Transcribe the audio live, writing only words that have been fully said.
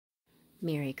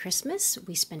Merry Christmas.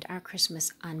 We spent our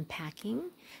Christmas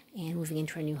unpacking and moving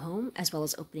into our new home, as well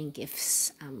as opening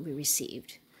gifts we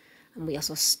received. We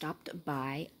also stopped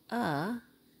by a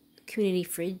community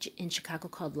fridge in Chicago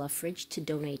called Love Fridge to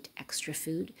donate extra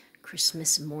food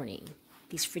Christmas morning.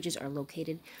 These fridges are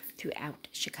located throughout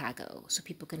Chicago, so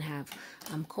people can have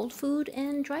cold food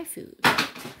and dry food.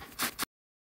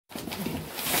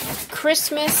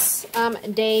 Christmas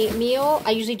day meal.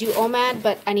 I usually do twomad,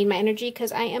 but I need my energy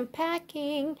because I am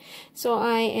packing. So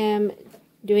I am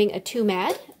doing a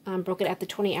twomad. Broke it at the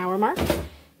 20-hour mark.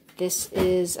 This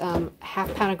is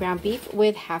half pound of ground beef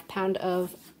with half pound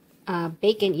of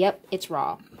bacon. Yep, it's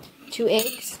raw. 2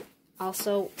 eggs.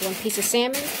 Also 1 piece of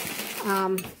salmon.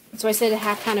 So I said a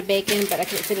half pound of bacon, but I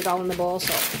couldn't fit it all in the bowl,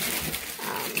 so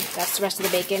that's the rest of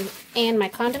the bacon. And my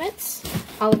condiments,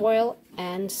 olive oil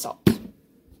and salt.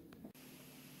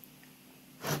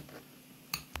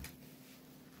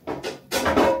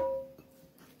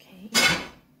 Okay,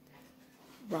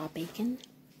 raw bacon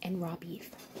and raw beef.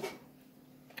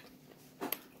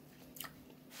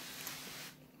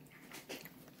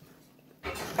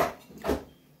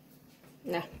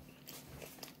 Nah.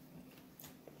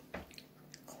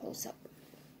 Close up.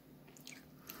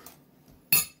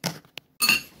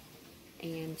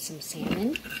 And some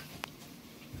salmon.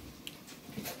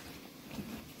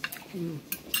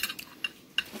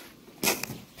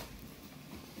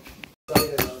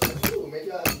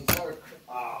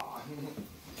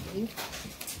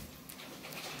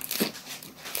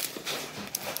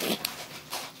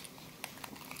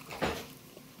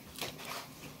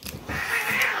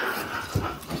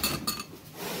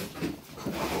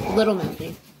 Little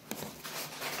melty.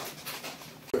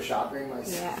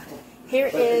 Yeah. Here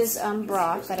is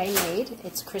broth that I made.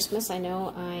 It's Christmas. I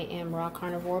know I am raw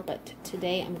carnivore, but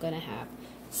today I'm going to have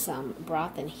some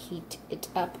broth and heat it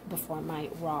up before my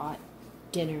raw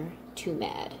dinner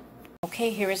twomad. Okay,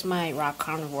 here is my raw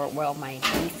carnivore. Well, my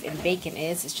beef and bacon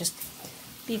is. It's just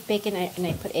beef bacon, and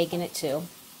I put egg in it too.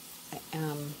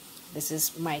 This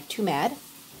is my twomad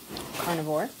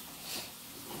carnivore.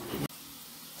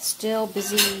 Still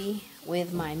busy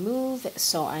with my move,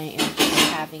 so I am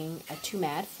having a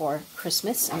twomad for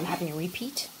Christmas. I'm having a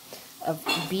repeat of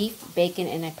beef, bacon,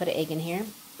 and I put an egg in here.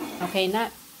 Okay,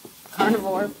 not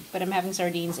carnivore, but I'm having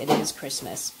sardines. It is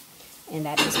Christmas. And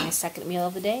that is my second meal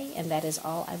of the day, and that is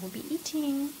all I will be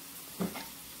eating.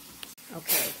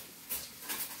 Okay,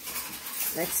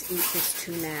 let's eat this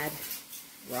twomad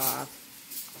raw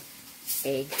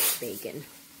egg bacon.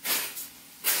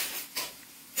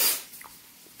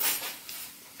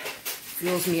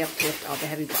 Fills me up to lift all the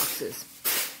heavy boxes.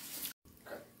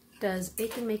 Does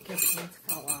bacon make your pants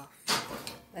fall off?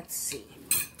 Let's see.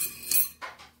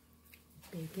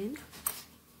 Bacon.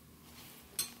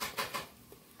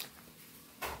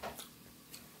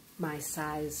 My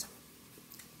size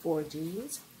 4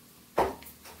 jeans.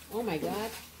 Oh my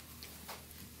God.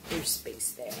 There's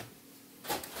space there.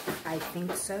 I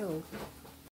think so.